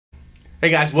Hey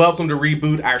guys, welcome to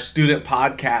Reboot, our student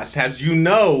podcast. As you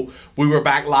know, we were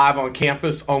back live on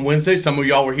campus on Wednesday. Some of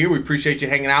y'all were here. We appreciate you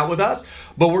hanging out with us.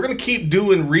 But we're going to keep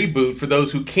doing Reboot for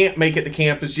those who can't make it to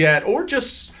campus yet, or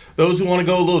just those who want to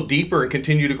go a little deeper and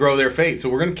continue to grow their faith. So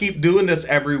we're going to keep doing this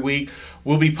every week.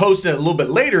 We'll be posting it a little bit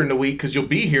later in the week because you'll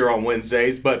be here on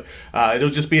Wednesdays, but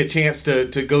it'll just be a chance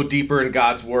to go deeper in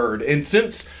God's Word. And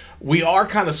since we are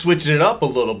kind of switching it up a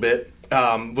little bit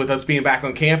with us being back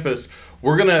on campus,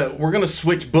 we're gonna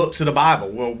switch books of the Bible.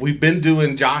 Well, we've been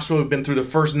doing Joshua. We've been through the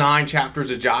first 9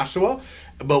 chapters of Joshua,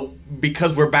 but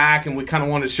because we're back and we kind of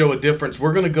want to show a difference,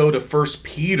 we're gonna go to 1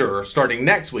 Peter starting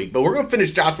next week. But we're gonna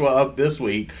finish Joshua up this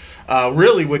week,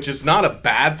 really, which is not a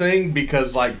bad thing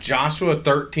because like Joshua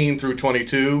 13 through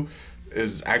 22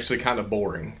 is actually kind of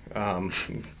boring.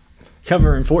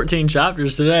 Covering 14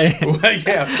 chapters today. Well,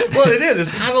 yeah. Well, it is.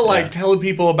 It's kind of like telling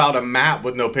people about a map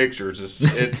with no pictures.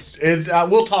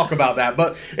 We'll talk about that.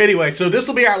 But anyway, so this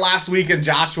will be our last week in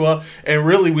Joshua, and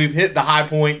really we've hit the high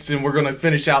points, and we're going to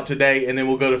finish out today, and then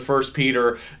we'll go to 1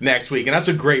 Peter next week. And that's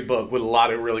a great book with a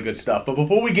lot of really good stuff. But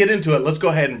before we get into it, let's go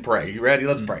ahead and pray. You ready?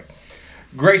 Let's pray.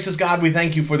 Gracious God, we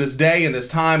thank you for this day and this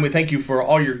time. We thank you for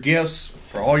all your gifts,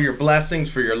 for all your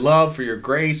blessings, for your love, for your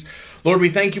grace. Lord, we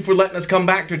thank you for letting us come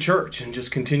back to church and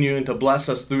just continuing to bless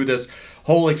us through this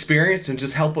whole experience and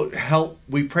just help.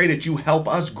 We pray that you help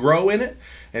us grow in it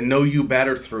and know you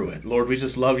better through it. Lord, we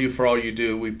just love you for all you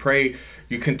do. We pray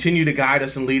you continue to guide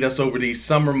us and lead us over these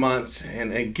summer months.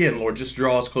 And again, Lord, just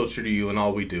draw us closer to you in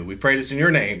all we do. We pray this in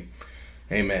your name.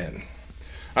 Amen.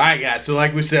 All right, guys. So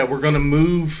like we said, we're going to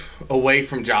move away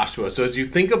from Joshua. So as you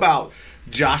think about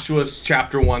Joshua's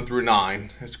chapter 1 through 9.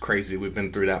 It's crazy we've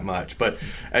been through that much. But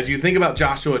as you think about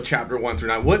Joshua chapter 1 through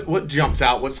 9, what jumps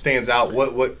out? What stands out?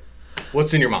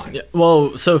 What's in your mind? Yeah,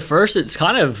 well, so first, it's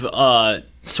kind of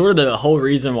sort of the whole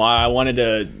reason why I wanted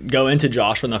to go into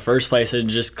Joshua in the first place and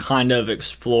just kind of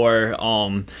explore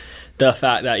the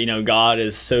fact that, you know, God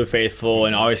is so faithful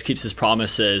and always keeps his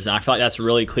promises. And I feel like that's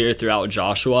really clear throughout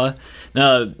Joshua.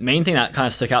 The main thing that kind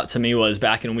of stuck out to me was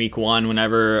back in week 1,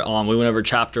 whenever we went over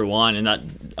chapter 1 and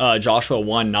that Joshua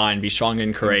 1:9, be strong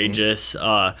and courageous,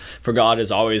 for God is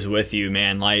always with you,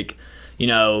 man. Like, you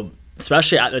know,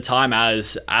 especially at the time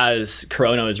as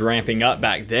Corona was ramping up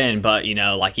back then, but, you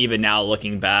know, like even now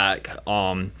looking back,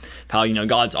 how, you know,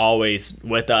 God's always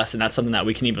with us, and that's something that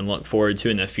we can even look forward to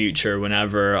in the future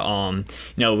whenever, you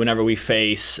know, whenever we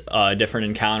face different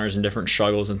encounters and different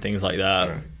struggles and things like that.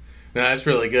 Right. No, that's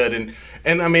really good.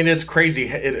 And I mean, it's crazy.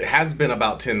 It has been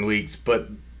about 10 weeks, but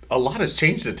a lot has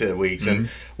changed in 10 weeks. And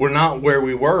we're not where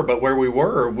we were, but where we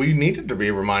were, we needed to be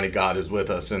reminded God is with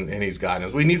us and he's guiding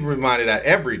us. We need to be reminded that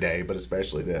every day, but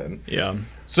especially then. Yeah.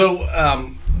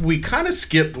 So we kind of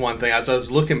skipped one thing. As I was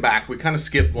looking back, we kind of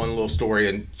skipped one little story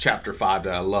in chapter 5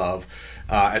 that I love.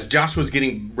 As Joshua's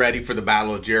getting ready for the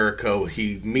Battle of Jericho,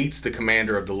 he meets the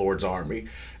commander of the Lord's army.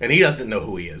 And he doesn't know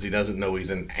who he is. He doesn't know he's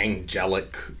an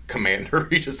angelic commander.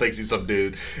 He just thinks he's some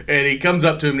dude. And he comes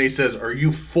up to him and he says, "Are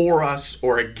you for us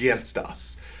or against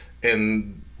us?"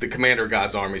 And the commander of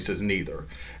God's army says, "Neither."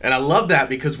 And I love that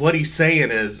because what he's saying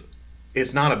is,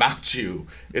 it's not about you.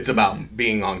 It's about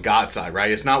being on God's side,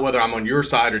 right? It's not whether I'm on your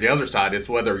side or the other side. It's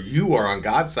whether you are on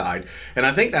God's side. And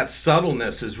I think that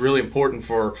subtleness is really important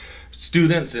for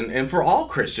students and for all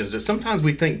Christians. That sometimes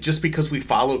we think just because we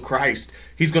follow Christ,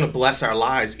 he's going to bless our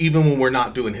lives even when we're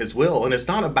not doing his will. And it's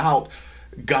not about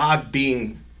God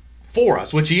being for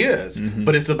us, which he is,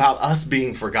 but it's about us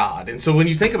being for God. And so when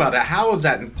you think about that, how is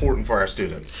that important for our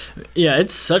students? Yeah,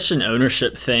 it's such an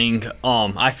ownership thing,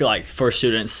 I feel like, for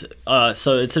students.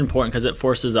 So it's important because it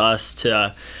forces us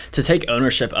to take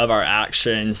ownership of our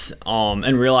actions,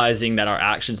 and realizing that our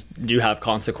actions do have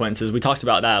consequences. We talked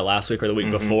about that last week or the week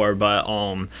before, but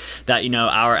that, you know,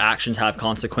 our actions have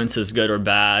consequences, good or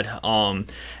bad.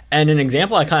 And an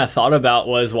example I kind of thought about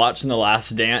was watching The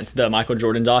Last Dance, the Michael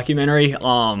Jordan documentary.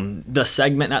 The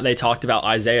segment that they talked about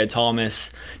Isaiah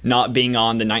Thomas not being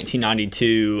on the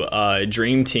 1992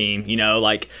 Dream Team. You know,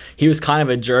 like, he was kind of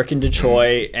a jerk in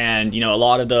Detroit, and, you know, a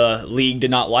lot of the league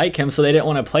did not like him, so they didn't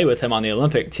want to play with him on the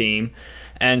Olympic team.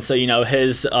 And so, you know,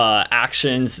 his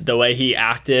actions, the way he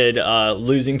acted,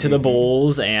 losing to the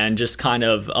Bulls and just kind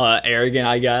of arrogant,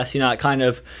 I guess, you know, kind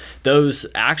of those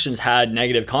actions had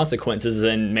negative consequences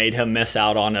and made him miss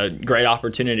out on a great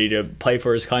opportunity to play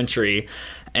for his country.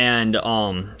 And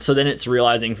so then it's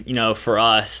realizing, you know, for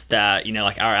us that, you know,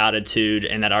 like our attitude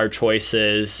and that our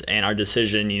choices and our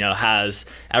decision, you know,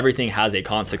 everything has a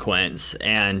consequence.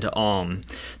 And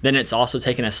then it's also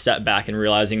taking a step back and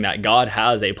realizing that God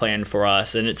has a plan for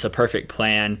us, and it's a perfect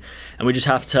plan. And we just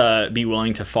have to be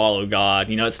willing to follow God.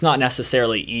 You know, it's not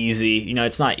necessarily easy. You know,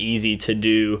 it's not easy to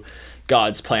do,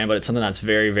 God's plan, but it's something that's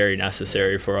very, very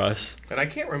necessary for us. And I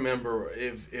can't remember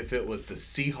if it was the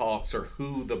Seahawks or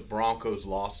who the Broncos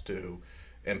lost to,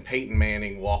 and Peyton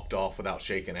Manning walked off without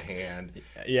shaking a hand.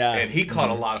 Yeah. And he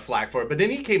caught a lot of flack for it. But then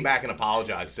he came back and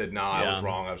apologized, said, no, I Yeah. was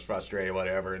wrong, I was frustrated,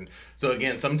 whatever. And so,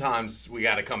 again, sometimes we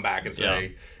got to come back and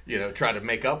say, try to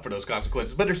make up for those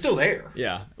consequences. But they're still there.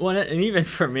 Yeah. Well, and even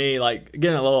for me, like,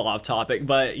 getting a little off topic,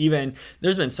 but even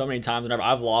there's been so many times whenever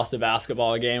I've lost a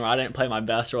basketball game or I didn't play my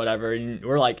best or whatever, and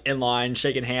we're like in line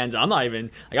shaking hands. I'm not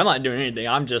doing anything.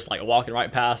 I'm just like walking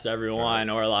right past everyone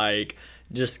or like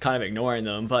just kind of ignoring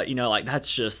them. But, like,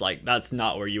 that's just like, that's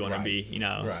not where you want to be,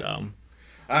 so.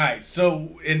 All right,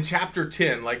 so in chapter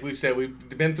 10, like we've said,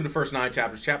 we've been through the first 9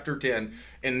 chapters. Chapter 10,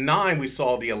 in 9, we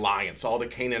saw the alliance. All the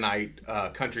Canaanite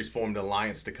countries formed an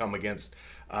alliance to come against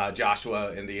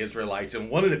Joshua and the Israelites. And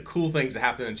one of the cool things that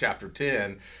happened in chapter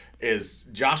 10 is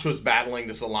Joshua's battling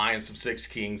this alliance of 6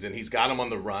 kings, and he's got them on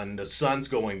the run. The sun's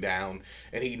going down,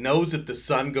 and he knows if the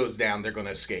sun goes down, they're going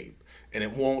to escape. And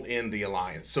it won't end the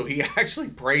alliance. So he actually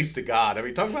prays to God. I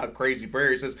mean, talk about crazy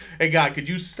prayer. He says, hey, God, could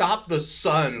you stop the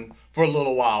sun for a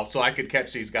little while so I could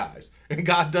catch these guys? And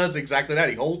God does exactly that.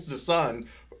 He holds the sun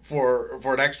for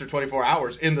an extra 24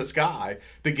 hours in the sky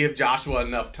to give Joshua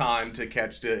enough time to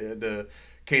catch the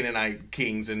Canaanite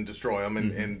kings and destroy them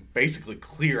and basically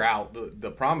clear out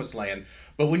the promised land.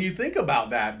 But when you think about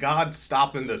that, God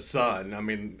stopping the sun, I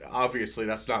mean, obviously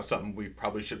that's not something we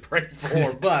probably should pray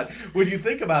for. But when you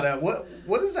think about that,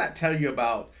 what does that tell you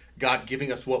about God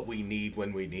giving us what we need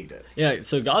when we need it? Yeah,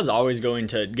 so God's always going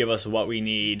to give us what we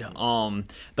need.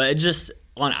 But it just,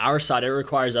 on our side, it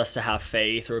requires us to have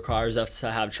faith. It requires us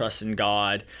to have trust in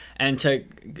God, and to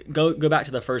go back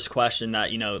to the first question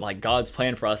that like God's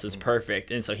plan for us is perfect,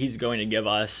 and so He's going to give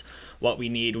us what we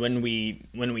need when we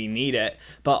need it.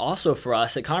 But also for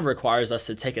us, it kind of requires us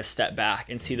to take a step back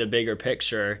and see the bigger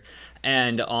picture.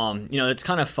 And it's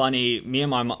kind of funny. Me and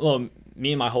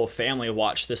my whole family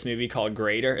watched this movie called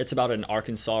Greater. It's about an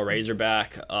Arkansas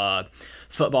Razorback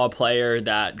football player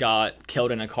that got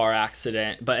killed in a car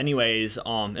accident. But anyways,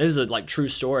 it is a like true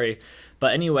story.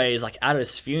 But anyways, like at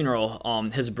his funeral,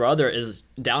 his brother is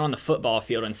down on the football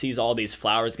field and sees all these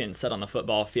flowers getting set on the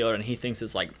football field, and he thinks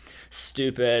it's like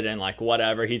stupid and like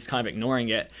whatever. He's kind of ignoring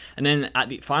it. And then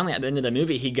finally at the end of the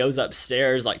movie, he goes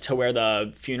upstairs like to where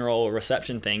the funeral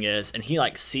reception thing is, and he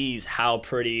like sees how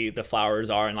pretty the flowers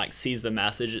are and like sees the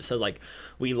message. It says like,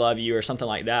 "We love you" or something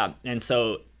like that. And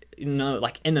so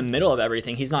like in the middle of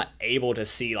everything, he's not able to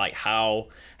see like how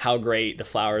great the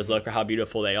flowers look or how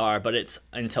beautiful they are, but it's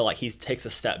until like he takes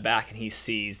a step back and he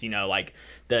sees like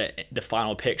the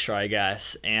final picture, I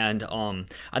guess. And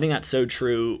I think that's so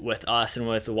true with us and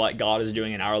with what God is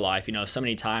doing in our life. So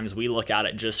many times we look at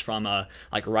it just from a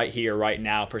like right here, right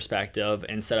now perspective,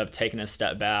 instead of taking a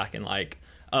step back and like,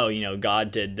 oh,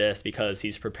 God did this because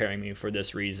He's preparing me for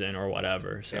this reason or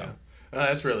whatever. So yeah.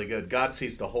 That's really good. God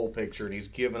sees the whole picture, and He's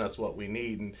given us what we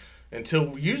need. And until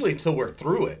we're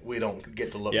through it, we don't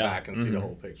get to look back and see the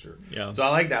whole picture. Yeah. So I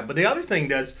like that. But the other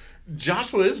thing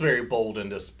Joshua is very bold in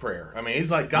this prayer. I mean, he's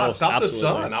like, God, stop absolutely.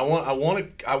 The sun.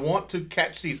 I want to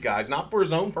catch these guys, not for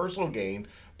his own personal gain,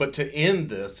 but to end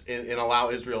this and allow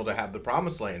Israel to have the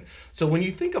promised land. So when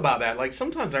you think about that, like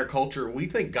sometimes our culture, we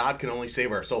think God can only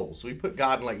save our souls. We put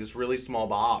God in like this really small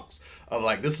box of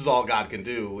like, this is all God can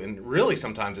do. And really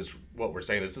sometimes it's what we're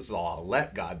saying is this is all I'll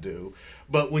let God do.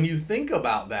 But when you think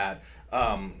about that,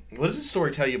 what does this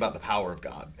story tell you about the power of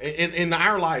God in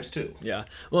our lives too? Yeah.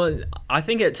 Well, I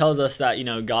think it tells us that,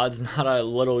 God's not a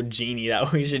little genie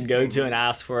that we should go to and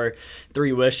ask for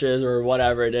 3 wishes or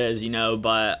whatever it is,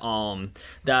 but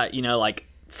that, like,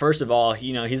 first of all,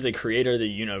 He's the creator of the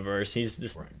universe. He's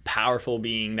this powerful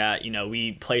being that,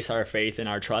 we place our faith and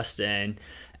our trust in.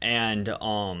 And,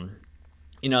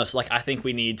 so like I think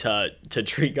we need to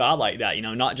treat God like that,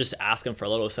 not just ask Him for a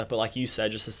little stuff, but like you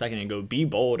said just a second ago, be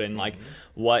bold in like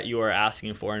what you are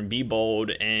asking for, and be bold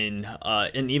in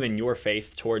even your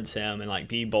faith towards Him, and like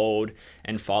be bold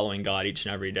in following God each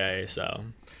and every day. So.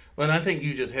 Well, and I think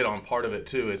you just hit on part of it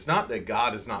too. It's not that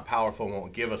God is not powerful and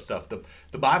won't give us stuff.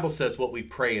 The Bible says what we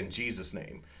pray in Jesus'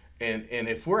 name. And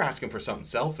if we're asking for something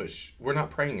selfish, we're not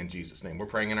praying in Jesus' name. We're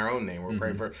praying in our own name. We're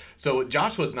praying for... So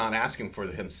Joshua's not asking for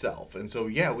himself. And so,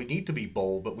 yeah, we need to be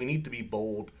bold, but we need to be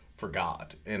bold for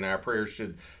God. And our prayers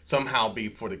should somehow be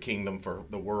for the kingdom, for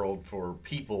the world, for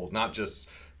people, not just,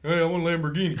 hey, I want a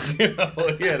Lamborghini.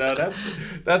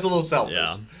 That's a little selfish.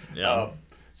 Yeah.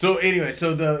 So anyway,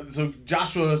 so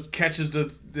Joshua catches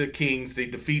the kings. They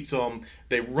defeats them.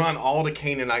 They run all the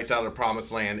Canaanites out of the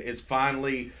promised land. It's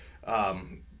finally...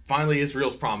 finally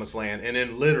Israel's promised land, and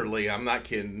then literally, I'm not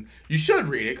kidding, you should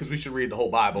read it because we should read the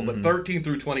whole Bible, but 13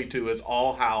 through 22 is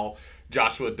all how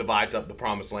Joshua divides up the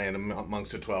promised land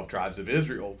amongst the 12 tribes of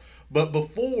Israel. But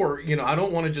before, I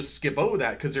don't want to just skip over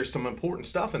that because there's some important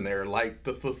stuff in there, like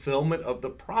the fulfillment of the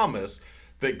promise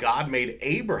that God made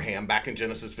Abraham back in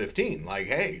Genesis 15. Like,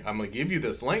 hey, I'm going to give you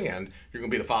this land. You're going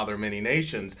to be the father of many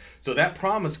nations. So that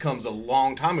promise comes a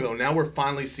long time ago. Now we're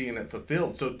finally seeing it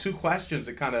fulfilled. So two questions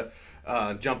that kind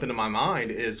of jump into my mind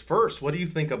is, first, what do you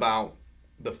think about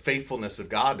the faithfulness of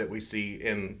God that we see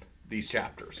in these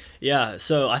chapters? Yeah,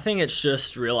 so I think it's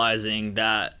just realizing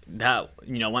that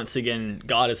once again,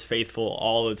 God is faithful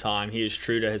all the time. He is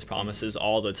true to his promises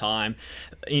all the time.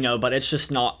 But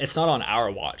it's not on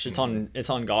our watch. It's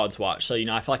on God's watch. So,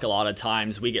 I feel like a lot of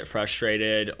times we get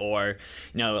frustrated or,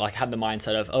 like have the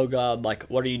mindset of, oh God, like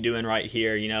what are you doing right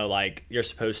here? Like you're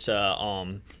supposed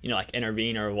to like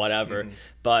intervene or whatever.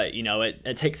 But,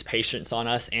 it takes patience on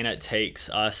us, and it takes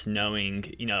us knowing,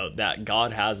 that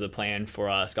God has the plan for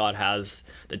us. God has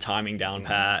the timing down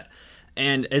pat.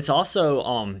 And it's also,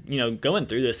 going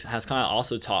through this has kind of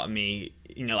also taught me,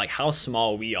 like how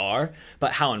small we are,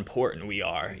 but how important we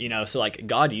are, so like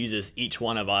God uses each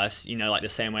one of us, like the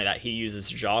same way that he uses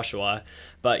Joshua,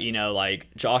 but,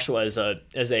 like Joshua is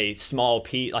a small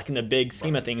piece, like in the big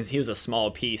scheme of things, he was a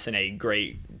small piece in a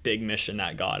great big mission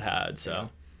that God had. So. Yeah.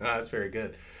 No, that's very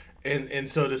good. And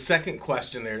so the second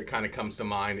question there that kind of comes to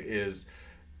mind is,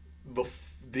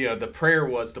 the prayer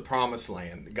was the promised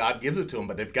land. God gives it to them,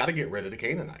 but they've got to get rid of the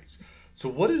Canaanites. So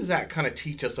what does that kind of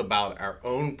teach us about our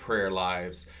own prayer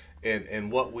lives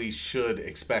and what we should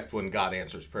expect when God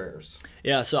answers prayers?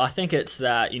 Yeah, so I think it's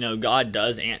that, God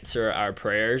does answer our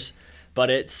prayers, but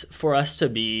it's for us to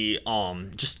be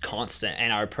just constant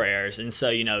in our prayers. And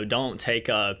so, don't take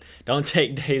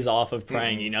days off of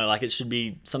praying, like it should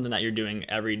be something that you're doing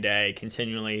every day,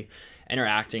 continually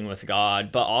interacting with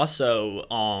God, but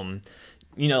also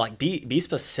like be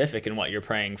specific in what you're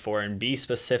praying for, and be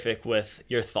specific with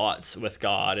your thoughts with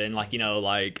God. And like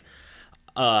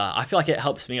I feel like it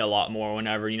helps me a lot more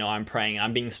whenever I'm praying,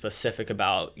 I'm being specific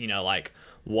about like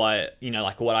what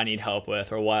what I need help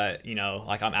with, or what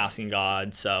like I'm asking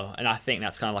God. So, and I think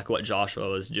that's kind of like what Joshua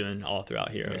was doing all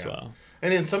throughout here as well.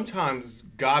 And then sometimes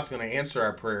God's going to answer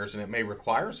our prayers, and it may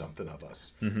require something of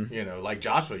us. Like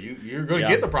Joshua, you're going to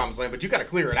get the promised land, but you got to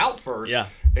clear it out first. Yeah.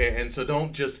 And so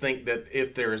don't just think that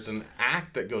if there's an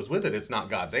act that goes with it, it's not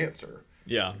God's answer.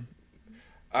 Yeah.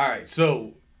 All right.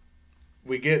 So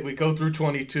we go through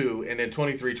 22, and then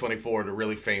 23, 24, the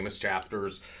really famous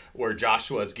chapters where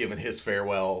Joshua is given his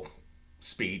farewell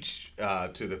speech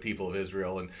to the people of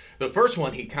Israel. And the first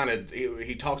one, he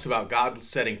talks about God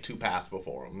setting two paths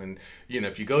before him. And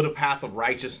if you go the path of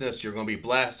righteousness, you're going to be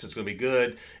blessed, it's going to be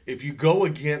good. If you go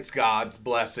against God's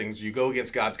blessings, you go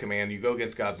against God's command, you go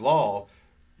against God's law,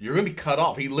 you're going to be cut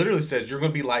off. He literally says you're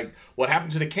going to be like what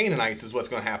happened to the Canaanites is what's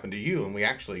going to happen to you. And we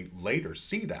actually later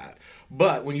see that.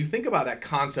 But when you think about that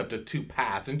concept of two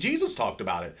paths, and Jesus talked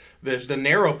about it, there's the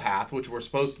narrow path, which we're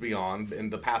supposed to be on,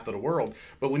 in the path of the world.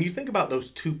 But when you think about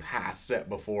those two paths set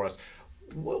before us,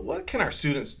 what can our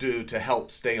students do to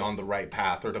help stay on the right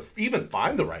path, or to even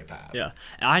find the right path? Yeah.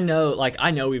 And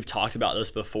I know we've talked about this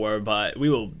before, but we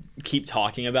will keep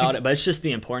talking about it, but it's just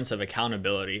the importance of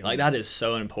accountability. Like that is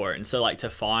so important. So like to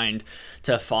find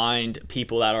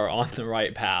people that are on the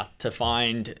right path, to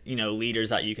find, leaders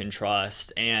that you can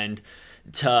trust, and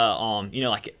to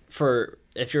like for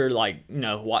if you're like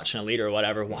watching a leader or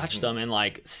whatever, watch them and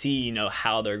like see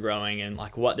how they're growing and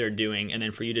like what they're doing, and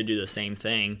then for you to do the same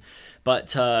thing. But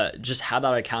to just have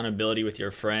that accountability with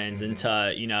your friends, and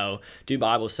to do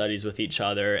Bible studies with each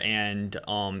other, and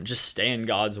just stay in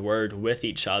God's word with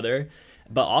each other.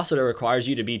 But also it requires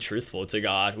you to be truthful to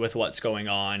God with what's going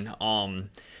on,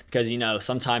 because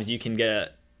sometimes you can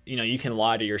get you can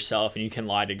lie to yourself, and you can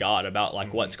lie to God about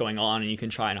like what's going on, and you can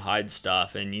try and hide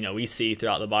stuff. And we see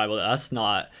throughout the Bible that that's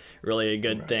not really a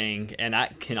good thing, and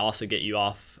that can also get you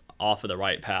off of the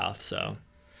right path. So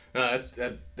no,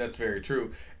 that's very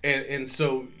true. And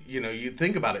so you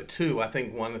think about it too. I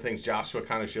think one of the things Joshua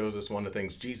kind of shows us, one of the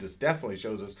things Jesus definitely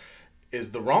shows us,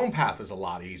 is the wrong path is a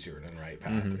lot easier than the right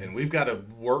path. And we've got to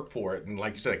work for it, and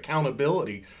like you said,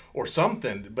 accountability or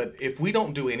something. But if we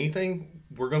don't do anything,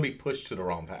 we're going to be pushed to the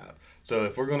wrong path. So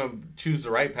if we're going to choose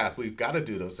the right path, we've got to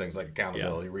do those things like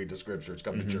accountability, read the scriptures,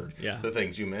 come to church, the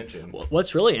things you mentioned.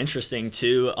 What's really interesting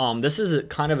too, this is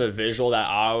kind of a visual that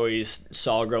I always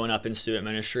saw growing up in student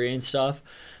ministry and stuff,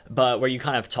 but where you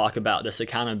kind of talk about this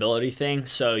accountability thing.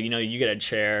 So, you know, you get a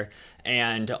chair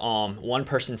and one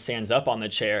person stands up on the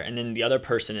chair and then the other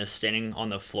person is standing on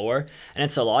the floor, and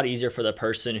it's a lot easier for the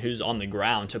person who's on the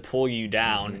ground to pull you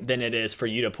down than it is for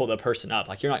you to pull the person up.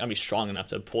 Like, you're not gonna be strong enough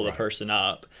to pull the person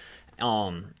up.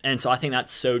 And so I think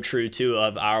that's so true too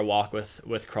of our walk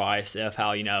with Christ, of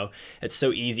how, you know, it's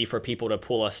so easy for people to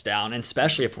pull us down, and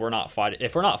especially if we're not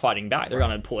fighting back, they're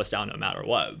gonna pull us down no matter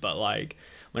what. But like,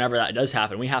 whenever that does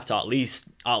happen, we have to at least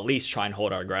try and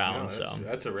hold our ground.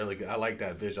 That's a really good. I like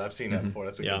that visual. I've seen that before.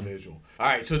 That's a good visual. All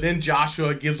right, so then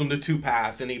Joshua gives them the 2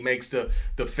 paths, and he makes the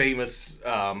famous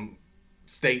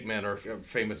statement or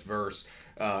famous verse.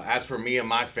 As for me and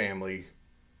my family,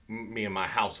 me and my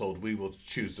household, we will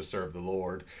choose to serve the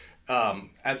Lord.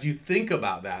 As you think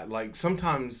about that, like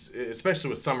sometimes, especially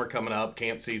with summer coming up,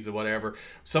 camp season, whatever,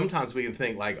 sometimes we can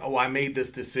think like, oh, I made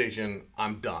this decision,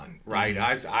 I'm done, right?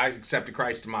 I accepted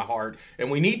Christ in my heart, and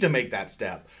we need to make that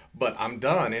step, but I'm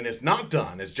done. And it's not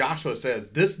done. As Joshua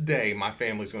says, this day my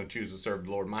family's going to choose to serve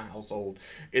the Lord, my household.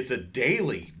 It's a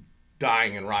daily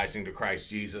dying and rising to Christ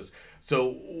Jesus.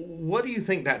 So what do you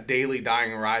think that daily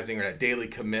dying and rising, or that daily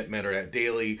commitment, or that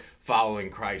daily following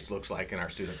Christ looks like in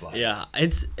our students' lives? Yeah,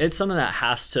 it's something that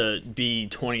has to be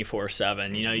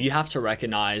 24/7. You know, you have to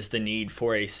recognize the need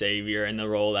for a savior and the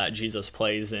role that Jesus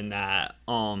plays in that.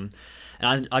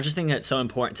 And I just think it's so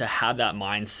important to have that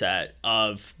mindset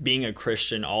of being a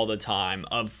Christian all the time,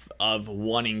 of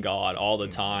wanting God all the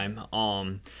time.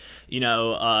 You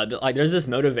know, like there's this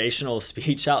motivational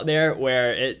speech out there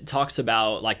where it talks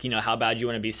about, like, you know, how bad you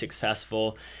want to be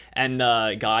successful, and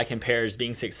the guy compares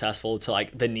being successful to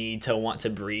like the need to want to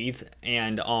breathe.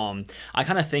 And I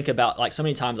kind of think about, like, so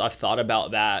many times I've thought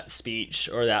about that speech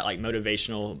or that like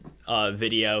motivational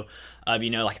video of, you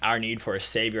know, like our need for a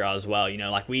savior as well. You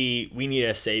know, like we need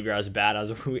a savior as bad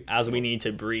as we need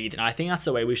to breathe. And I think that's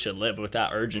the way we should live, with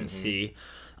that urgency.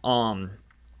 And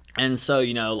so,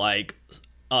 you know, like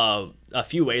a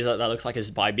few ways that looks like is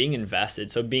by being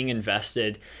invested. So being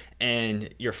invested in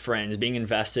your friends, being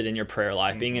invested in your prayer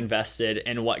life, being invested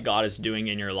in what God is doing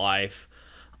in your life,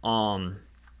 and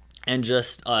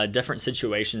just different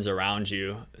situations around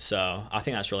you. So I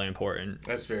think that's really important.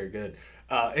 That's very good.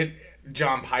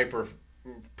 John Piper,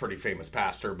 pretty famous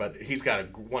pastor, but he's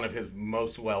got one of his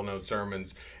most well-known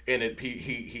sermons in it.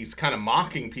 He's kind of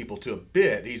mocking people to a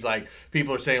bit. He's like,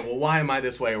 people are saying, well, why am I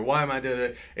this way, or why am I doing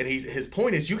it? And his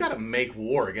point is, you got to make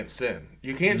war against sin.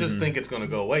 You can't just think it's going to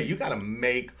go away. You got to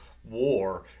make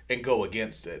war and go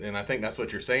against it. And I think that's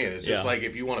what you're saying. It's just like,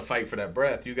 if you want to fight for that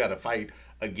breath, you got to fight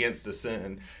against the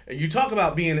sin. And you talk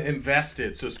about being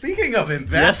invested. So speaking of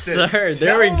invested, yes, sir.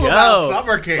 There we go. About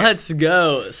summer camp. Let's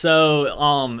go.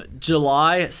 So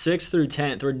July 6th through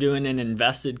 10th, we're doing an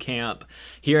invested camp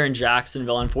here in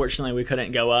Jacksonville. Unfortunately, we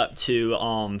couldn't go up to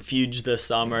Fuge this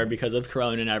summer because of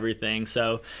Corona and everything.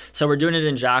 So we're doing it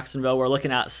in Jacksonville. We're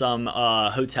looking at some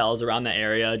hotels around the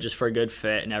area just for a good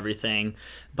fit and everything.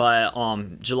 But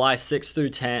July 6th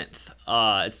through 10th,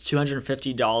 it's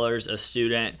 $250 a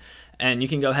student. And you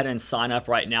can go ahead and sign up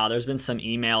right now. There's been some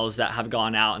emails that have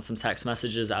gone out and some text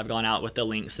messages that have gone out with the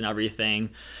links and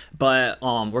everything. But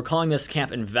we're calling this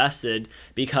camp Invested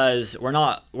because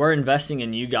we're investing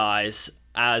in you guys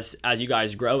as you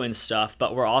guys grow and stuff,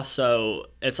 but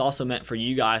it's also meant for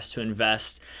you guys to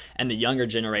invest in the younger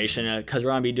generation, because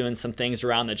we're going to be doing some things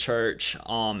around the church,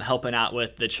 helping out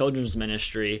with the children's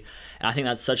ministry. And I think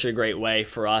that's such a great way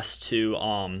for us to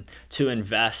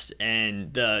invest in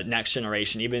the next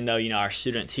generation. Even though, you know, our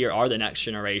students here are the next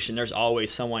generation, there's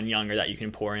always someone younger that you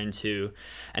can pour into.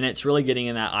 And it's really getting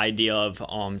in that idea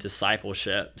of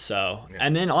discipleship. So,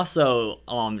 and then also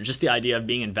just the idea of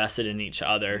being invested in each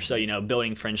other. So, you know,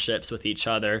 building friendships with each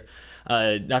other.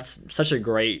 That's such a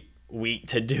great week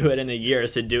to do it in the year,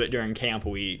 is to do it during camp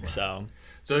week. Right.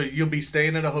 So you'll be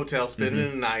staying at a hotel,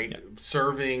 spending the night,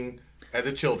 serving at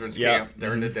the children's camp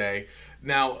during the day.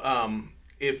 Now,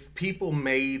 if people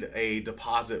made a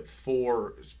deposit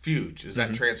for Fuge, does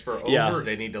that transfer over? Or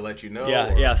they need to let you know?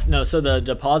 No. So the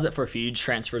deposit for Fuge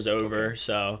transfers over. Okay.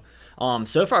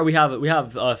 So far we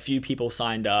have a few people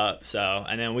signed up. So,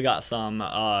 and then we got some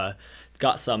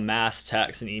mass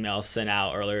texts and emails sent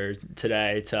out earlier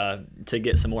today to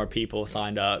get some more people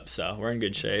signed up. So we're in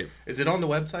good shape. Is it on the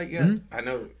website yet? I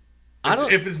know.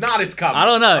 If it's not, it's coming. I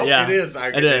don't know. It is.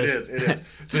 It is.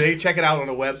 So they check it out on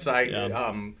the website.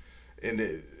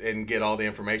 And get all the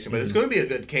information. But it's going to be a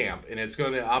good camp, and it's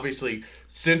going to, obviously,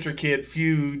 CentriKid,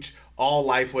 Fuge, all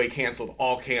Lifeway canceled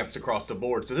all camps across the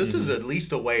board. So this is at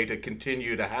least a way to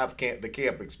continue to have the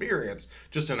camp experience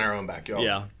just in our own backyard.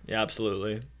 Yeah,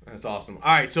 absolutely. That's awesome.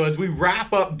 All right, so as we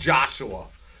wrap up Joshua,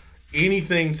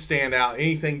 anything stand out?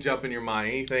 Anything jump in your mind?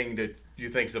 Anything that you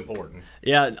think is important?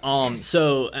 Yeah.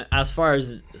 So as far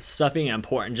as stuff being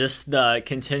important, just the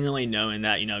continually knowing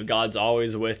that God's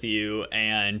always with you,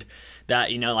 and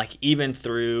that like even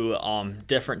through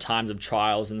different times of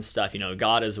trials and stuff,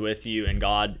 God is with you, and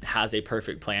God has a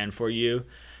perfect plan for you,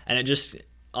 and it just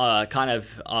you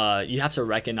have to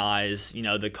recognize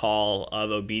the call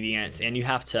of obedience, and you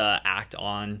have to act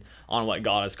on what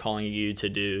God is calling you to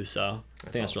do. So I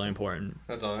think that's really important.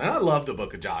 That's awesome. And I love the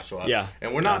book of Joshua. Yeah.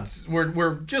 And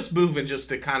we're just moving just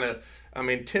to kind of,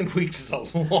 10 weeks is a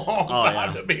long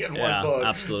time to be in one book.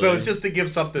 Absolutely. So it's just to give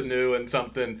something new and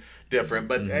something different.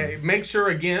 But hey, make sure,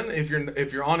 again, if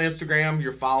you're on Instagram,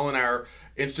 you're following our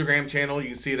Instagram channel. You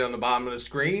can see it on the bottom of the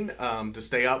screen to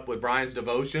stay up with Brian's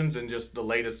devotions and just the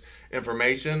latest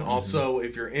information. Also,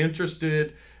 if you're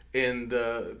interested in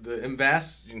the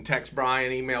invest, you can text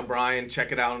Brian, email Brian,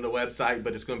 check it out on the website.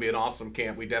 But it's going to be an awesome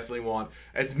camp. We definitely want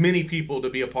as many people to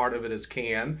be a part of it as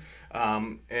can.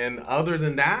 And other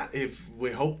than that, if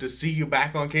we hope to see you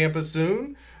back on campus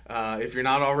soon, if you're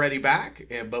not already back.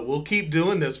 But we'll keep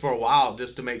doing this for a while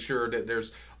just to make sure that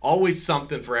there's always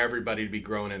something for everybody to be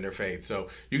growing in their faith. So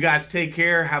you guys take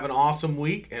care, have an awesome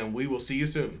week, and we will see you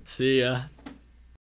soon. See ya.